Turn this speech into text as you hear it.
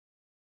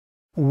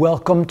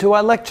Welcome to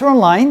our lecture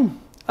online.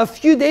 A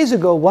few days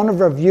ago, one of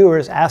our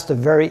viewers asked a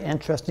very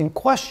interesting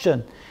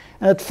question.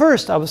 And at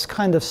first, I was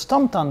kind of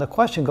stumped on the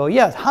question,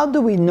 yes, how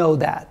do we know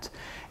that?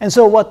 And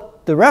so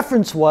what the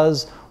reference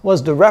was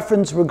the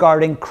reference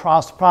regarding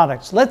cross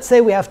products. Let's say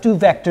we have two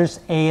vectors,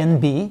 A and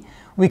B.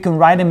 We can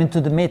write them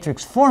into the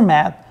matrix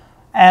format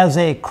as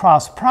a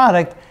cross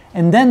product.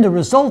 And then the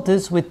result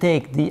is we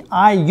take the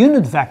I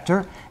unit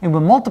vector and we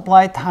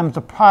multiply it times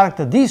the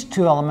product of these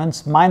two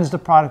elements minus the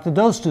product of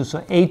those two.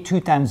 So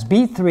A2 times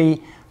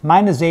B3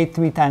 minus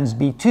A3 times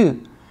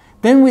B2.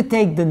 Then we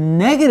take the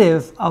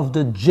negative of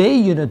the J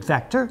unit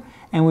vector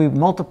and we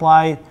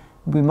multiply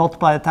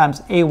it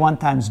times A1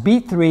 times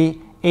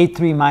B3,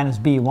 A3 minus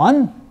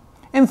B1.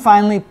 And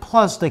finally,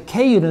 plus the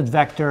K unit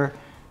vector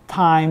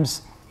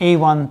times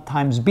A1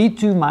 times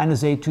B2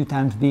 minus A2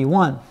 times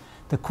B1.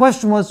 The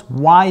question was,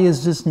 why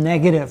is this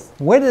negative?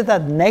 Where did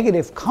that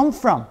negative come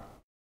from?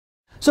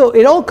 So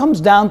it all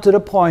comes down to the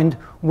point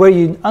where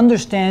you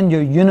understand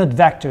your unit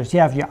vectors.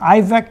 You have your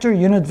I vector,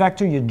 unit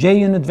vector, your J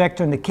unit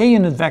vector, and the K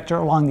unit vector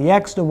along the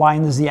X, the Y,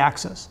 and the Z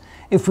axis.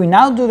 If we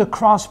now do the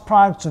cross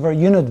products of our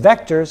unit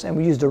vectors and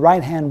we use the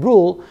right-hand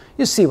rule,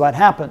 you see what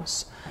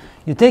happens.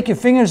 You take your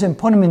fingers and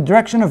put them in the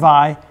direction of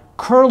I,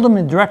 curl them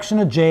in the direction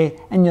of J,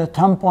 and your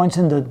thumb points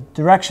in the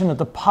direction of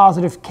the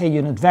positive K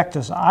unit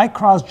vector. So I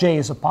cross J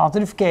is a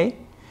positive K.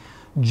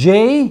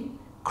 J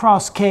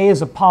cross K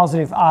is a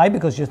positive I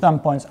because your thumb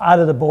points out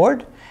of the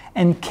board.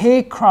 And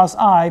K cross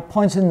I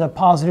points in the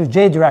positive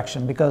J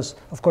direction because,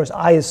 of course,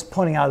 I is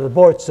pointing out of the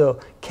board. So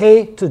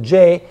K to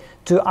J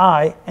to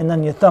I, and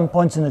then your thumb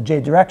points in the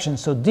J direction.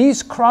 So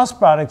these cross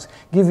products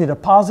give you the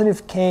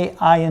positive K,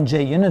 I, and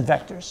J unit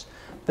vectors.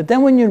 But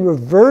then when you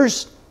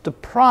reverse the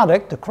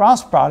product, the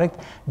cross product,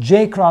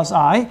 J cross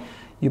I,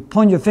 you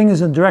point your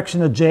fingers in the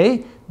direction of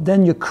J,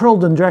 then you curl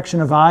in the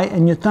direction of I,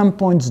 and your thumb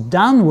points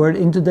downward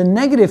into the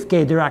negative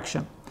K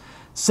direction.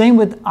 Same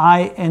with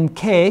I and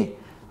K.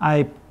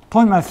 I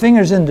point my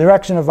fingers in the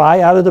direction of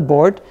I out of the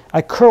board,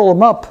 I curl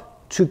them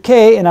up to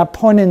K, and I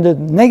point in the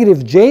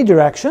negative J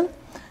direction.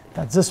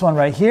 That's this one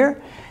right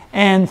here.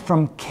 And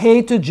from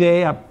K to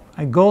J,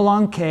 I go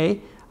along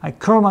K, I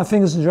curl my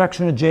fingers in the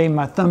direction of J,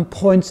 my thumb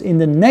points in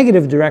the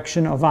negative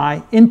direction of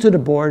I into the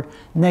board,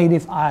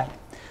 negative I.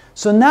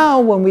 So now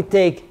when we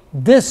take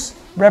this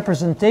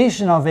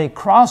representation of a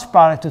cross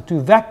product of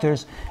two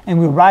vectors and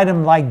we write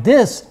them like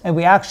this and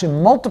we actually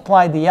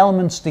multiply the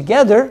elements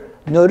together,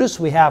 notice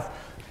we have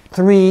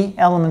 3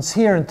 elements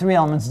here and 3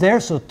 elements there,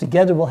 so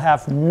together we'll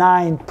have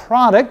 9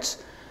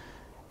 products.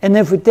 And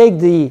if we take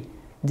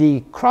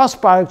the cross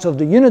products of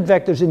the unit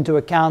vectors into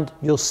account,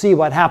 you'll see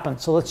what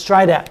happens. So let's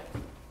try that.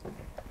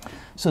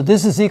 So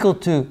this is equal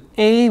to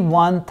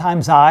A1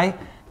 times I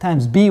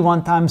times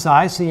B1 times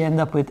I. So you end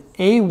up with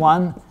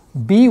A1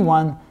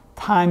 B1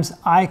 times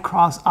I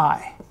cross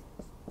I.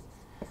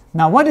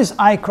 Now what is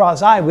I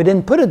cross I? We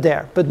didn't put it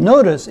there. But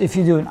notice if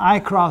you do an I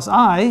cross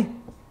I,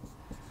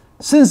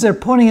 since they're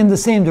pointing in the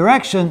same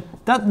direction,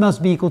 that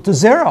must be equal to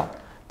 0.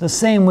 The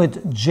same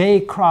with J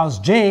cross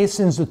J,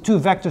 since the two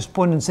vectors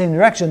point in the same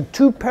direction.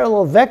 Two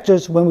parallel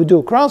vectors, when we do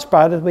a cross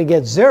product, we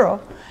get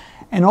 0.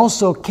 And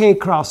also K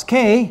cross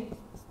K,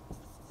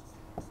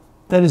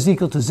 that is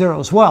equal to 0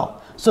 as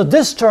well. So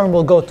this term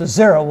will go to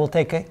 0. We'll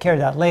take care of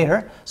that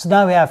later. So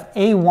now we have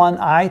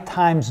A1I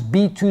times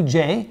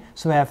B2J.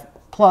 So we have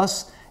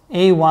plus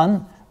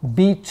A1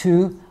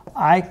 B2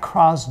 I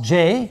cross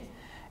J.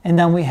 And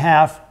then we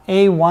have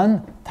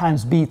A1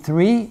 times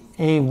B3,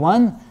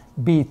 A1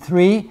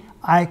 B3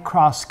 I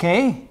cross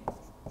K.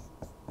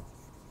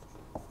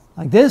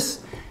 Like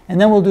this. And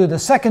then we'll do the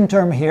second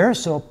term here.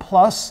 So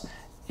plus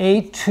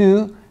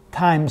A2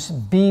 times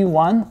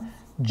B1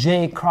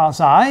 J cross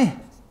I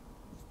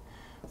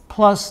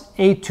plus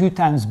A2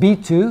 times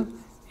B2,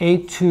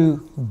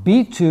 A2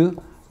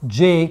 B2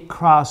 J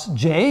cross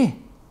J,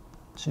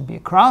 should be a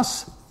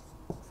cross,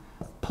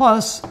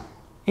 plus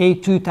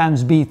A2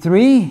 times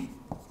B3,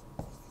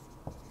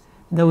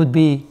 that would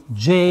be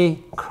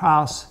J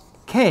cross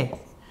K.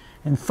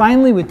 And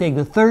finally we take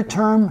the third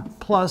term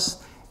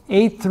plus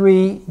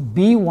A3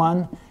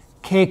 B1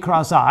 K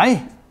cross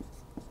I,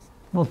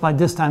 multiply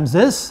this times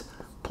this,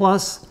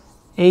 plus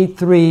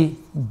A3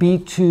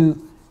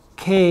 B2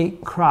 K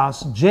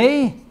cross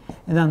J,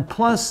 and then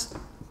plus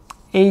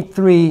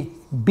A3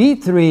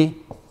 B3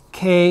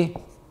 K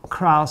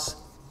cross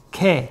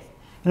K.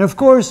 And of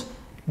course,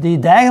 the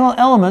diagonal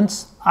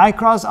elements, I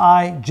cross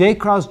I, J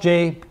cross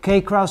J,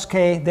 K cross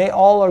K, they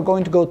all are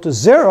going to go to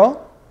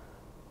 0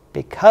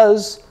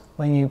 because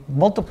when you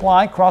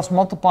multiply, cross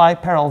multiply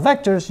parallel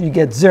vectors, you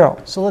get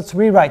 0. So let's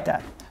rewrite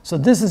that. So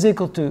this is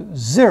equal to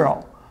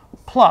 0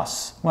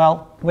 plus,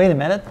 well, wait a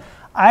minute,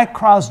 I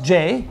cross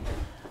J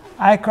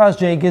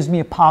gives me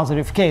a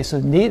positive K. So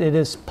indeed it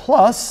is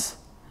plus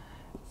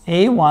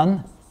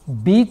A1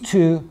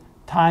 B2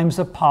 times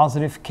a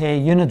positive K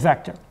unit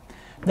vector.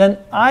 Then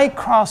I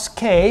cross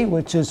K,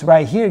 which is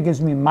right here,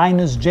 gives me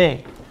minus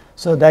J.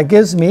 So that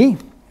gives me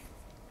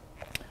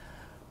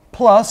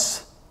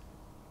plus,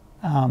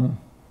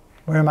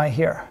 where am I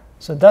here?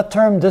 So that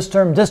term, this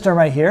term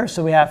right here.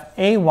 So we have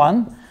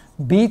A1,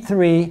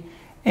 B3,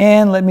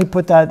 and let me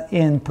put that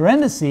in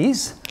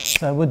parentheses.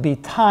 So that would be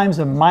times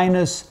a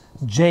minus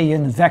j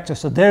unit vector.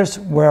 So there's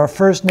where our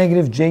first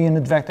negative j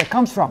unit vector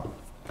comes from.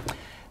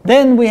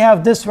 Then we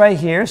have this right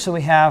here. So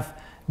we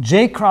have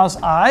j cross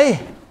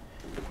i.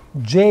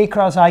 J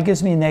cross I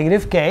gives me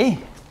negative k.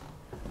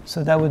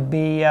 So that would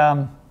be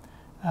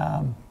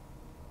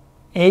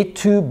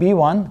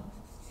A2B1.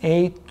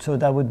 So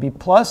that would be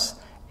plus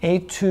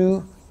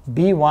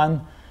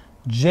A2B1.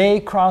 J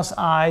cross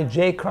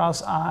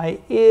I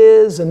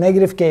is a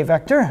negative k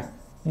vector,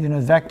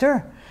 unit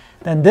vector.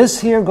 Then this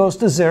here goes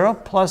to 0,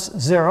 plus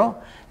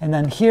 0. And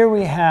then here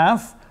we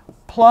have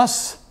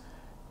plus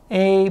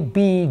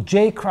AB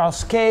j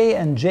cross k,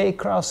 and j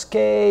cross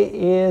k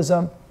is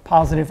a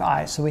positive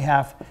I. So we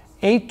have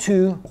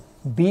A2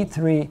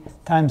 B3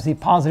 times the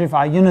positive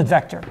I unit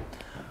vector.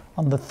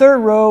 On the third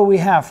row, we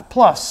have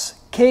plus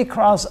k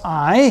cross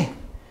I.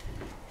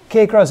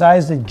 K cross I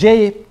is the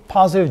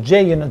positive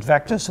j unit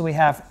vector. So we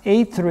have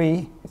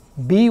A3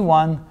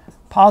 B1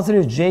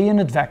 positive j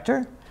unit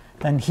vector.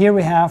 Then here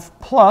we have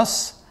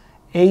plus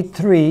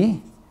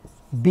A3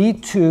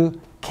 B2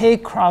 k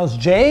cross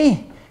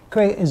j.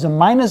 K is a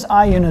minus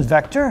I unit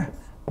vector.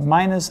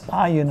 Minus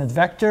I unit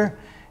vector.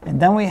 And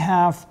then we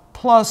have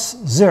plus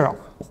 0.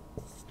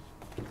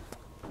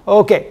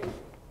 Okay.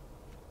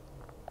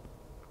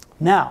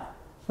 Now,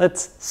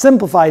 let's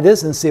simplify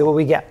this and see what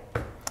we get.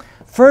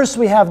 First,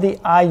 we have the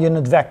I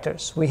unit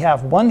vectors. We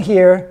have one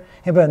here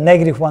and a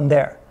negative one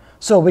there.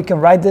 So we can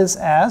write this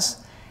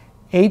as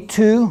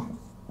A2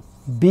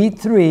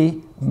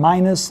 B3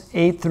 minus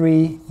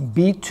A3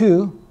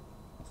 B2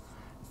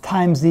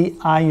 times the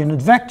I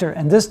unit vector.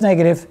 And this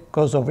negative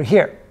goes over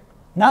here.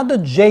 Now the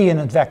j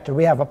unit vector.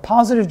 We have a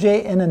positive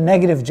j and a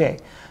negative j.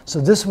 So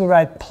this will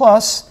write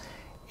plus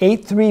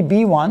A3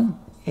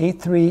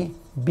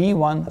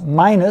 B1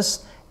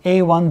 minus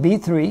A1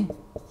 B3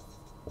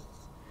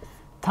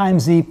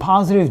 times the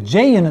positive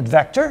j unit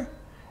vector.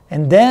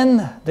 And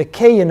then the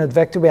k unit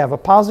vector, we have a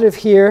positive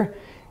here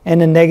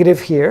and a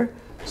negative here.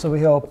 So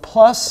we go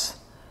plus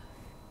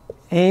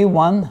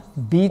A1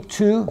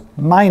 B2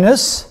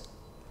 minus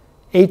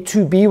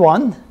A2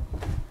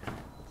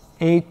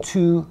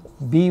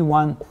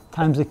 B1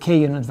 times the k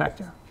unit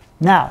vector.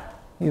 Now,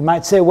 you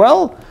might say,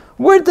 well,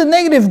 where'd the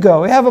negative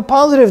go? We have a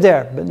positive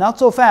there, but not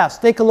so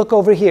fast. Take a look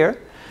over here.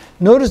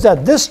 Notice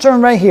that this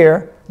term right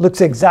here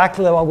looks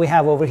exactly like what we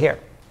have over here.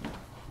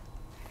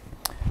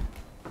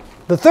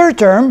 The third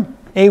term,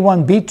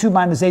 A1 B2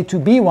 minus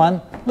A2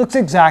 B1, looks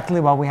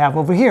exactly what we have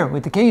over here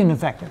with the k unit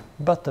vector.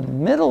 But the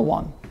middle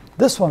one,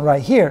 this one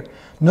right here,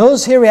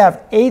 notice here we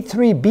have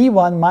A3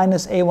 B1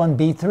 minus A1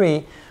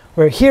 B3,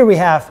 where here we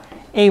have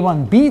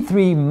A1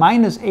 B3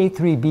 minus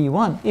A3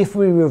 B1. If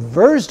we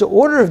reverse the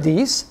order of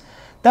these,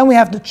 then we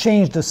have to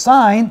change the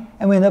sign,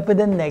 and we end up with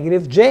a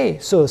negative j.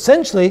 So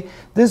essentially,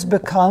 this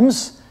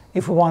becomes,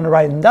 if we want to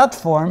write in that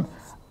form,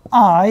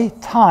 I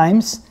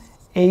times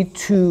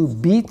A2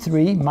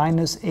 B3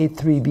 minus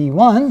A3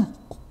 B1.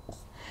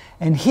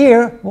 And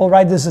here, we'll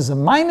write this as a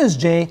minus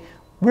j,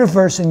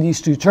 reversing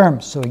these two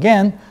terms. So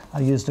again,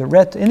 I'll use the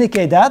red to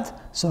indicate that.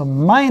 So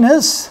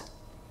minus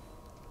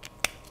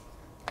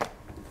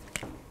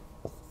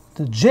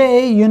the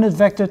j unit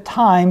vector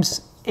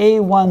times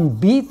A1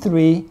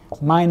 B3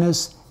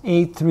 minus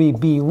A3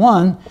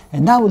 B1.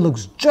 And now it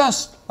looks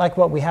just like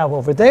what we have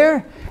over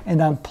there. And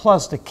then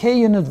plus the k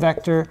unit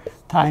vector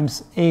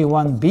times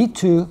A1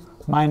 B2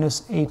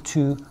 minus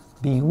A2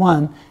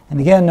 B1. And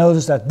again,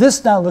 notice that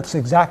this now looks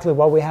exactly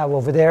what we have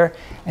over there.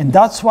 And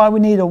that's why we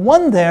need a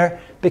 1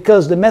 there,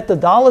 because the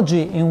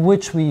methodology in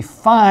which we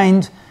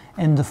find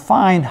and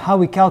define how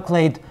we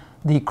calculate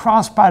the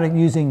cross product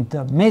using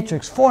the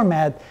matrix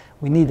format,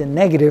 we need a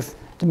negative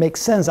to make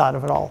sense out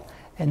of it all.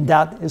 And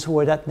that is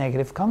where that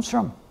negative comes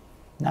from.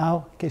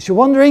 Now, in case you're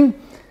wondering,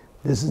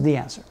 this is the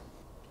answer.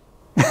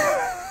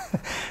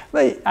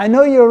 But I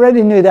know you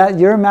already knew that.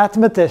 You're a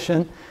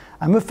mathematician.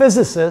 I'm a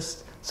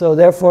physicist. So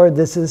therefore,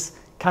 this is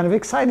kind of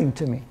exciting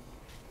to me.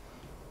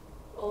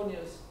 Old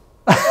news.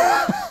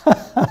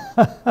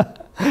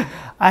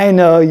 I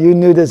know you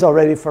knew this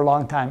already for a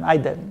long time. I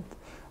didn't.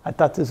 I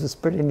thought this was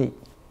pretty neat.